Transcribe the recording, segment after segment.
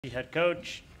Head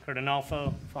coach Curt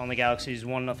Onalfo, following the Galaxy's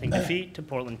 1-0 defeat to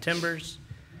Portland Timbers.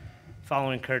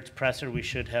 Following Curt's presser, we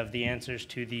should have the answers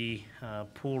to the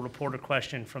pool reporter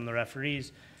question from the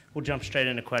referees. We'll jump straight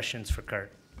into questions for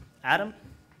Curt. Adam?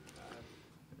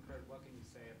 Curt, what can you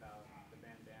say about the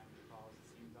Van Dam calls? It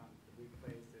seems on the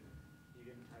replays that he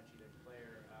didn't touch either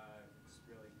player. It's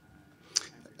really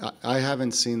kind of... I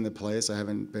haven't seen the plays. I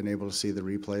haven't been able to see the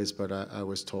replays, but I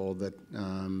was told that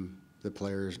the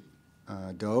players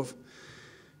dove.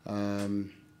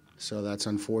 So that's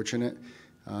unfortunate.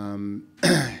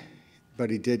 But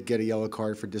he did get a yellow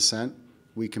card for dissent.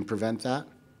 We can prevent that.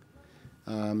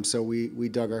 So we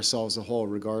dug ourselves a hole,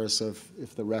 regardless of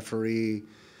if the referee,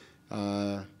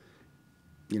 made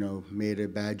a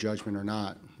bad judgment or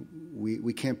not.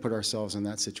 We can't put ourselves in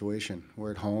that situation.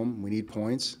 We're at home. We need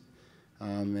points.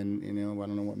 And I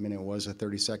don't know what minute it was, a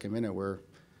 32nd minute. We're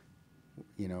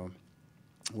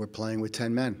playing with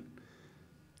 10 men.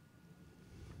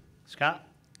 Scott?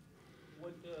 How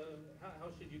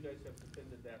should you guys have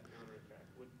defended that counterattack?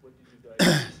 What did you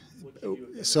guys? What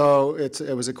did you So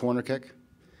it was a corner kick,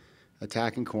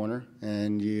 attacking corner,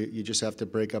 and you just have to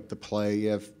break up the play. You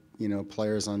have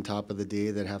players on top of the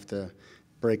D that have to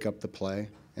break up the play,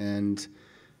 and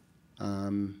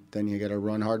then you got to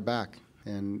run hard back.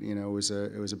 And it was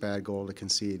a bad goal to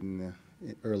concede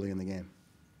early in the game.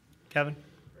 Kevin?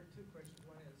 Two questions.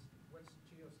 One is, what's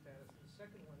Gio's status? And the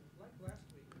second one, like last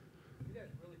week, you guys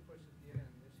really pushed at the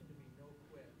end. There seemed to be no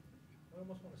quit. I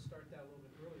almost want to start that a little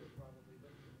bit earlier, probably.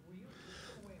 But were you in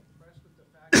some way impressed with the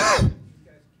fact that you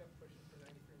guys kept pushing for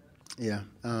 93 minutes? Yeah.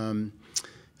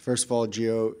 First of all,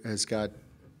 Gio has got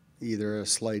either a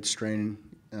slight strain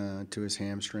to his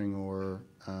hamstring or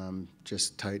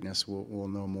just tightness. We'll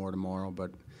know more tomorrow,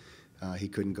 but he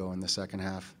couldn't go in the second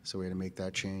half, so we had to make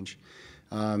that change.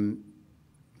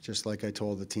 Just like I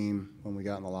told the team when we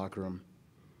got in the locker room,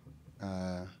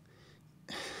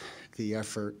 the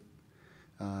effort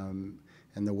and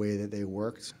the way that they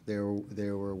worked, they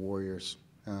were warriors.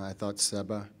 I thought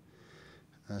Sebastian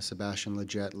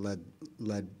Lletget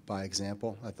led by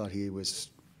example. I thought he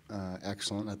was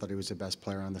excellent. I thought he was the best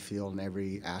player on the field in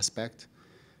every aspect.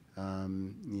 A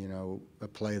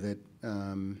play that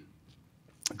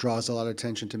draws a lot of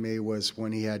attention to me was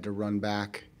when he had to run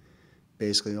back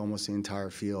basically almost the entire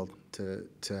field to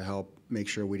help make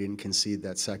sure we didn't concede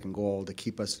that second goal, to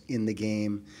keep us in the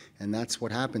game. And that's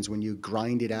what happens when you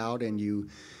grind it out and you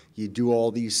do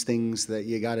all these things that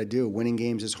you got to do. Winning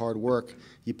games is hard work.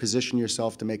 You position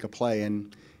yourself to make a play.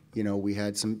 And, we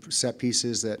had some set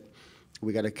pieces that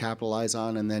we got to capitalize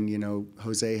on. And then,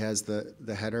 Jose has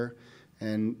the header.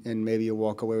 And maybe you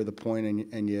walk away with a point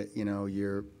and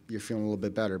you're feeling a little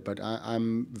bit better. But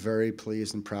I'm very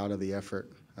pleased and proud of the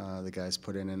effort the guys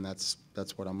put in, and that's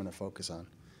what I'm going to focus on.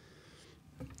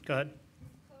 Go ahead.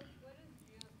 Coach, what is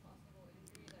Gio's possible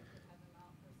injury that could have him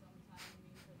out for some time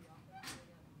mean for the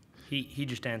offense? He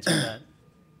just answered that.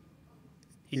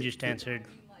 He just answered.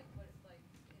 Like what it's like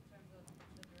in terms of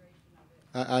the duration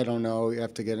of it. I don't know. You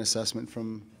have to get an assessment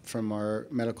from our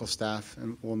medical staff,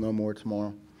 and we'll know more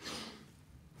tomorrow.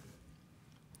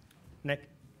 Nick?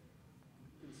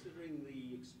 Considering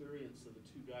the experience of the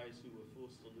two guys who were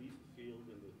forced to leave the field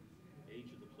and the age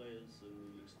of the players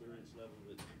and the experience level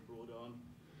that you brought on,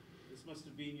 this must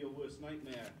have been your worst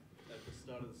nightmare at the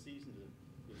start of the season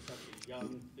with such a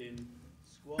young, thin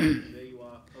squad. And there you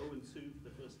are, 0-2 for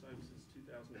the first time since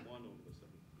 2001 all of a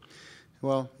sudden.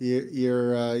 Well,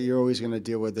 you're always going to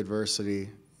deal with adversity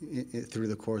through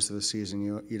the course of the season.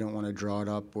 You don't want to draw it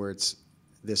up where it's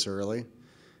this early.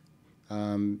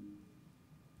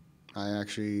 I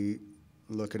actually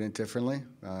look at it differently.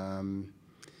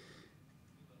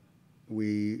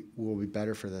 We will be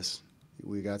better for this.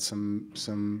 We got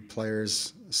some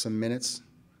players some minutes,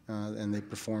 and they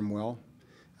perform well.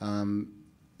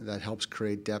 That helps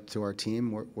create depth to our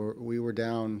team. We were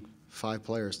down 5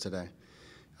 players today,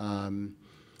 and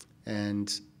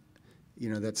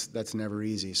that's never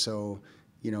easy. So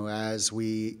as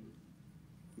we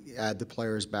add the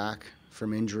players back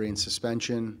from injury and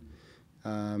suspension.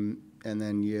 And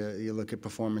then you look at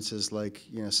performances like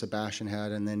Sebastian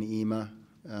had, and then Ema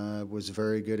was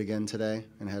very good again today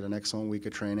and had an excellent week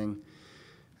of training.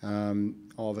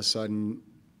 All of a sudden,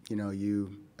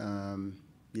 you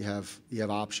have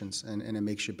options, and it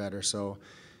makes you better. So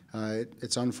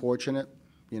it's unfortunate.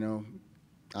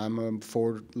 I'm a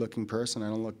forward-looking person. I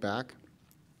don't look back.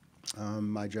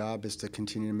 My job is to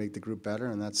continue to make the group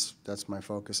better, and that's my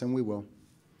focus, and we will.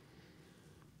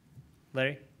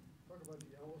 Larry? Talk about the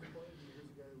Ellis play. Here's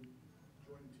a guy who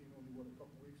joined the team only, a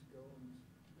couple weeks ago, and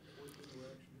his first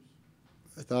interaction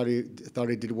thought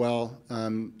he did well.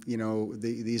 You know,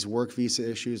 these work visa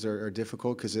issues are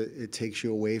difficult because it takes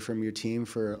you away from your team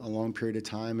for a long period of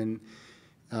time. And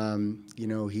you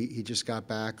know, he just got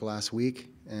back last week,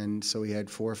 and so he had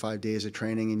 4 or 5 days of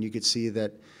training, and you could see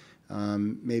that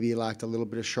maybe he lacked a little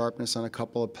bit of sharpness on a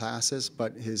couple of passes,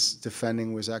 but his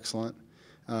defending was excellent,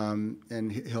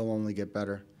 and he'll only get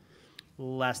better.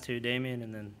 Last two, Damien,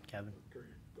 and then Kevin. Curt,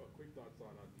 quick thoughts on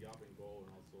Diop in goal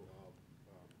and also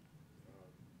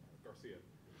Garcia.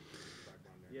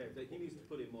 Background there. Yeah, he needs to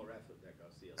put in more effort there,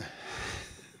 Garcia.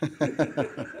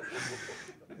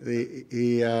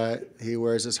 He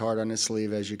wears his heart on his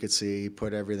sleeve, as you could see. He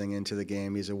put everything into the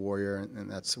game. He's a warrior, and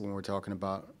that's when we're talking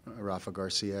about Rafa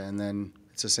Garcia. And then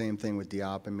it's the same thing with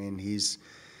Diop. I mean, he's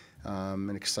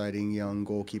an exciting young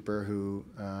goalkeeper who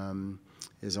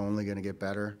is only going to get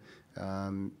better.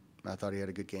 I thought he had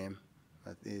a good game.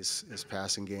 His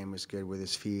passing game was good with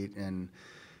his feet, and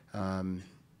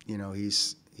you know,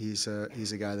 he's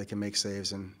a guy that can make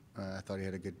saves, and I thought he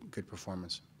had a good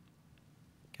performance.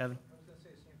 Kevin. I was going to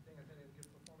say the same thing. I thought he had a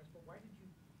good performance, but why did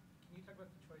can you talk about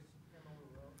the choice of him over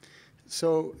Rowe?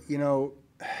 So, you know,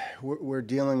 we're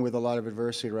dealing with a lot of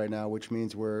adversity right now, which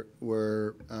means we're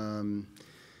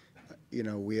you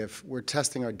know, we're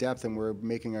testing our depth, and we're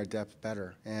making our depth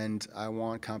better. And I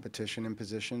want competition in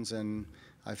positions, and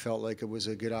I felt like it was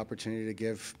a good opportunity to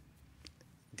give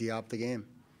Diop the game.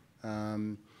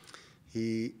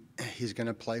 He's going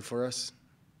to play for us.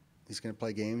 He's going to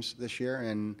play games this year,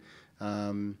 and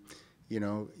you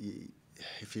know,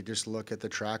 if you just look at the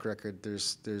track record,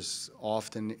 there's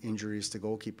often injuries to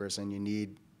goalkeepers, and you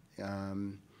need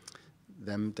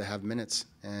them to have minutes.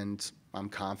 And I'm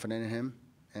confident in him.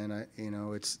 And you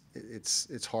know, it's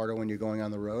harder when you're going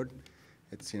on the road.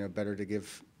 It's, you know, better to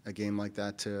give a game like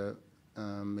that to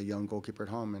a young goalkeeper at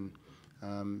home,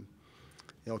 and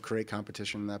he'll create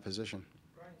competition in that position.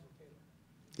 Brian's okay.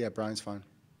 Yeah, Brian's fine.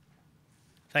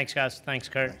 Thanks, guys. Thanks,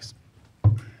 Curt. Thanks.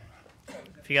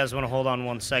 If you guys want to hold on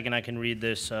 1 second, I can read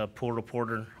this pool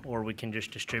reporter, or we can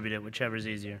just distribute it, whichever is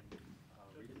easier.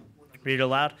 Read it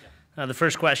aloud. The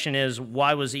first question is,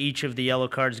 why was each of the yellow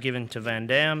cards given to Van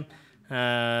Dam?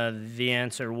 The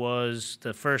answer was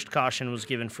the first caution was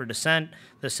given for dissent.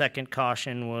 The second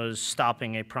caution was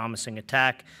stopping a promising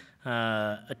attack.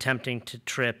 Attempting to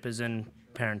trip is in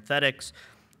parenthetics.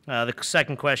 The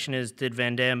second question is, did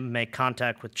Van Dam make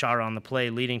contact with Chara on the play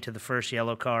leading to the first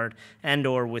yellow card, and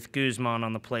or with Guzman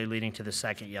on the play leading to the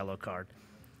second yellow card?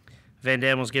 Van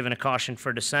Dam was given a caution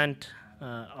for dissent.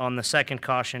 On the second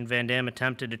caution, Van Dam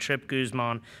attempted to trip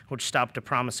Guzman, which stopped a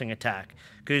promising attack.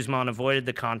 Guzman avoided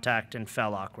the contact and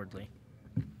fell awkwardly.